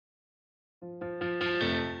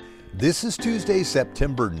This is Tuesday,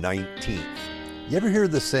 September 19th. You ever hear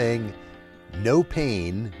the saying, no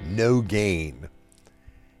pain, no gain?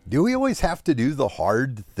 Do we always have to do the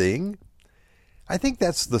hard thing? I think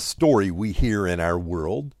that's the story we hear in our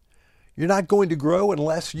world. You're not going to grow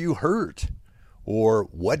unless you hurt. Or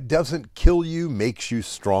what doesn't kill you makes you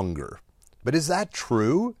stronger. But is that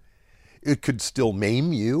true? It could still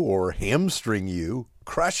maim you or hamstring you,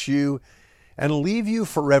 crush you, and leave you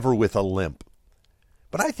forever with a limp.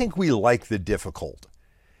 But I think we like the difficult.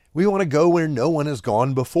 We want to go where no one has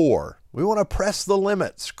gone before. We want to press the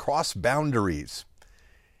limits, cross boundaries.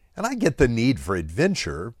 And I get the need for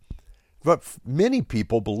adventure, but many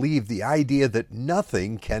people believe the idea that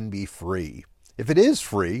nothing can be free. If it is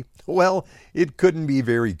free, well, it couldn't be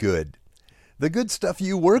very good. The good stuff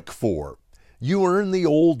you work for. You earn the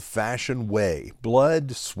old-fashioned way,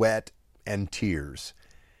 blood, sweat, and tears.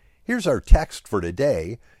 Here's our text for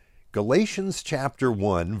today, Galatians chapter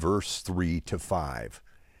 1, verse 3 to 5.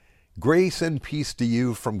 Grace and peace to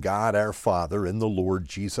you from God our Father and the Lord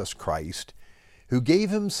Jesus Christ, who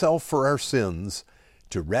gave himself for our sins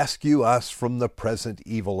to rescue us from the present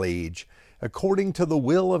evil age, according to the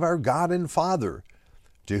will of our God and Father,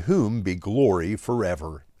 to whom be glory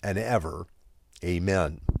forever and ever.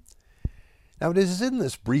 Amen. Now it is in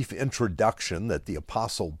this brief introduction that the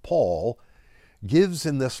Apostle Paul gives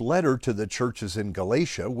in this letter to the churches in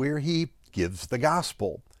Galatia, where he gives the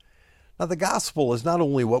gospel. Now the gospel is not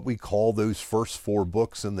only what we call those first 4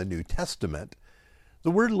 books in the New Testament. The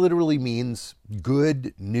word literally means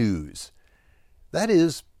good news. That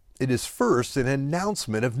is, it is first an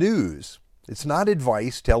announcement of news. It's not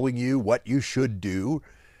advice telling you what you should do,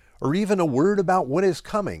 or even a word about what is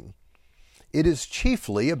coming. It is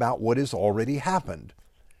chiefly about what has already happened.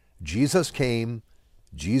 Jesus came,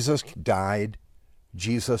 Jesus died,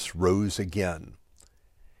 Jesus rose again.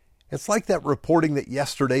 It's like that reporting that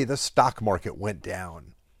yesterday the stock market went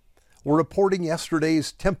down, or reporting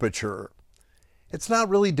yesterday's temperature. It's not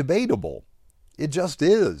really debatable. It just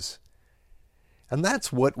is. And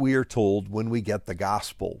that's what we are told when we get the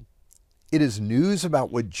gospel. It is news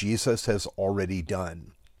about what Jesus has already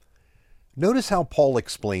done. Notice how Paul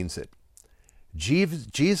explains it.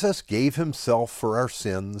 Jesus gave himself for our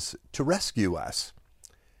sins to rescue us.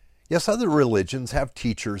 Yes, other religions have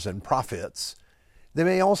teachers and prophets. They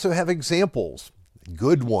may also have examples,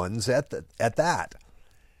 good ones at that.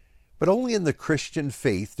 But only in the Christian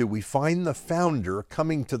faith do we find the founder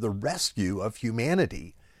coming to the rescue of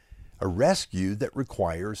humanity, a rescue that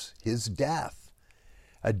requires his death,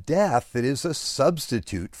 a death that is a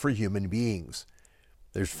substitute for human beings.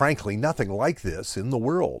 There's frankly nothing like this in the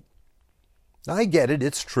world. I get it,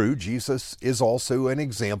 it's true, Jesus is also an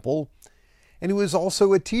example, and he was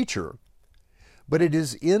also a teacher. But it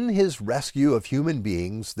is in his rescue of human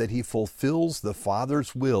beings that he fulfills the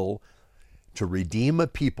Father's will to redeem a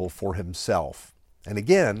people for himself. And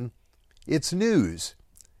again, it's news.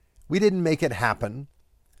 We didn't make it happen,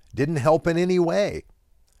 didn't help in any way.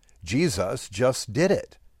 Jesus just did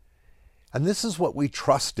it. And this is what we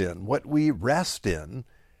trust in, what we rest in,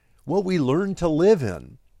 what we learn to live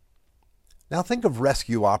in. Now think of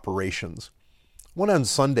rescue operations. One on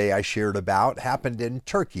Sunday I shared about happened in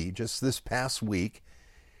Turkey just this past week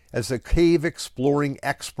as a cave exploring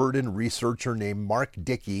expert and researcher named Mark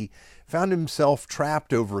Dickey found himself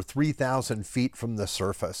trapped over 3,000 feet from the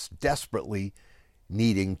surface, desperately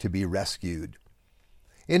needing to be rescued.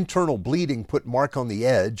 Internal bleeding put Mark on the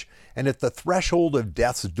edge and at the threshold of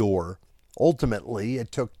death's door. Ultimately,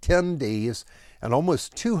 it took 10 days and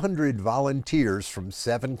almost 200 volunteers from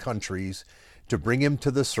 7 countries to bring him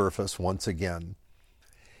to the surface once again.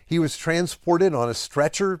 He was transported on a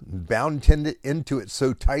stretcher, bound into it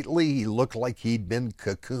so tightly he looked like he'd been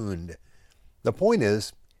cocooned. The point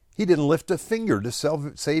is, he didn't lift a finger to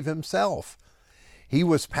save himself. He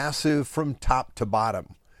was passive from top to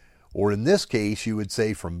bottom, or in this case, you would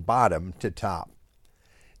say from bottom to top.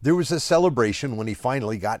 There was a celebration when he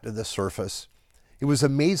finally got to the surface. It was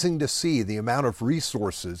amazing to see the amount of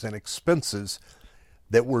resources and expenses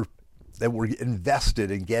that were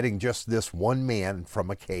invested in getting just this one man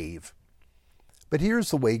from a cave. But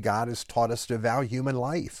here's the way God has taught us to value human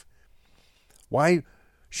life. Why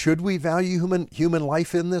should we value human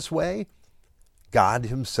life in this way? God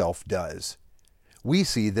himself does. We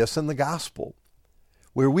see this in the gospel,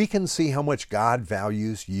 where we can see how much God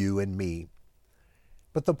values you and me.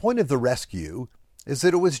 But the point of the rescue is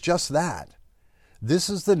that it was just that.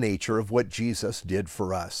 This is the nature of what Jesus did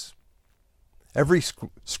for us. The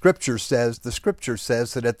scripture says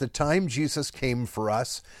that at the time Jesus came for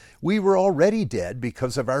us, we were already dead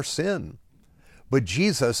because of our sin. But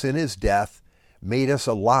Jesus, in his death, made us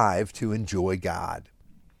alive to enjoy God.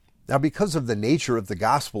 Now, because of the nature of the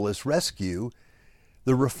gospel as rescue,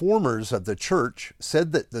 the reformers of the church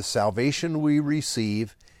said that the salvation we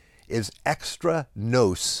receive is extra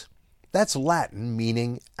nos. That's Latin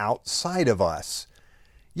meaning outside of us.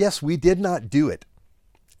 Yes, we did not do it.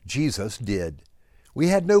 Jesus did. We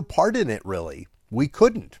had no part in it, really. We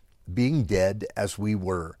couldn't, being dead as we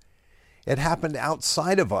were. It happened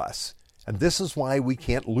outside of us, and this is why we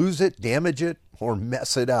can't lose it, damage it, or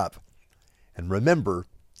mess it up. And remember,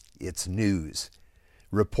 it's news,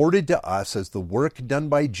 reported to us as the work done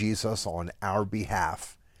by Jesus on our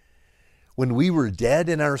behalf. When we were dead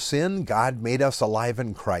in our sin, God made us alive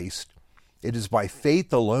in Christ. It is by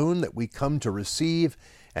faith alone that we come to receive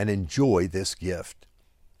and enjoy this gift.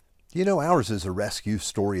 You know, ours is a rescue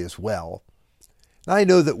story as well. I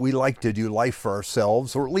know that we like to do life for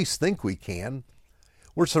ourselves, or at least think we can.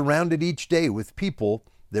 We're surrounded each day with people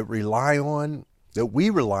that we rely on,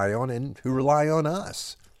 and who rely on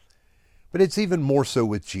us. But it's even more so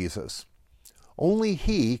with Jesus. Only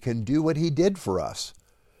He can do what He did for us.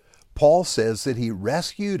 Paul says that He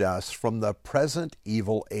rescued us from the present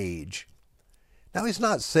evil age. Now, he's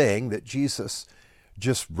not saying that Jesus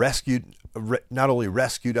just not only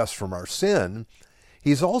rescued us from our sin,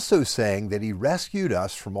 he's also saying that He rescued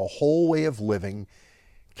us from a whole way of living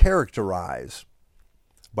characterized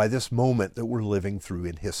by this moment that we're living through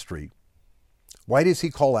in history. Why does He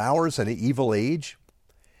call ours an evil age?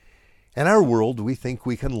 In our world, we think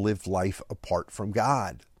we can live life apart from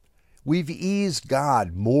God. We've eased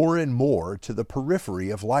God more and more to the periphery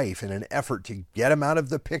of life in an effort to get Him out of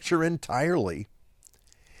the picture entirely.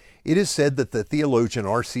 It is said that the theologian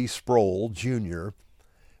R.C. Sproul, Jr.,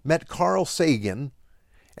 met Carl Sagan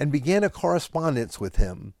and began a correspondence with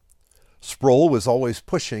him. Sproul was always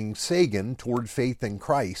pushing Sagan toward faith in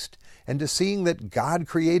Christ and to seeing that God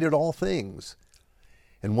created all things.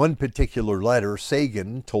 In one particular letter,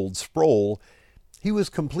 Sagan told Sproul he was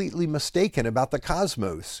completely mistaken about the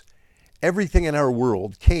cosmos. Everything in our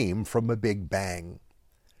world came from a big bang.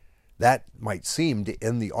 That might seem to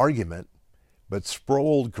end the argument, but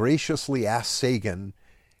Sproul graciously asked Sagan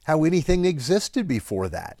how anything existed before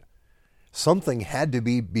that. Something had to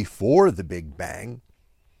be before the Big Bang.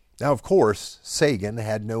 Now, of course, Sagan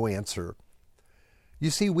had no answer.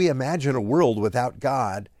 You see, we imagine a world without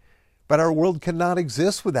God, but our world cannot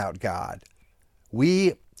exist without God.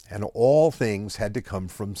 We and all things had to come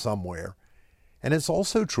from somewhere. And it's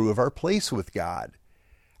also true of our place with God.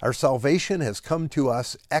 Our salvation has come to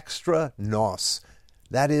us extra nos,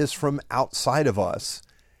 that is, from outside of us.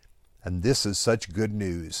 And this is such good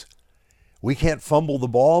news. We can't fumble the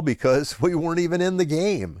ball because we weren't even in the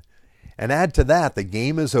game. And add to that, the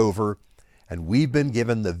game is over, and we've been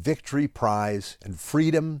given the victory prize and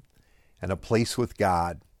freedom and a place with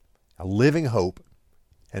God, a living hope,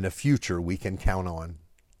 and a future we can count on.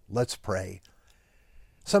 Let's pray.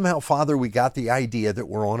 Somehow, Father, we got the idea that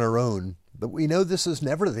we're on our own, but we know this is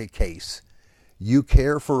never the case. You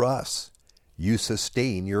care for us. You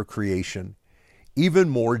sustain your creation. Even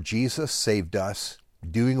more, Jesus saved us,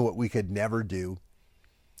 doing what we could never do.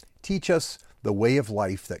 Teach us the way of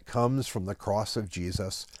life that comes from the cross of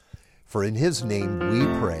Jesus. For in His name we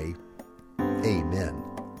pray. Amen.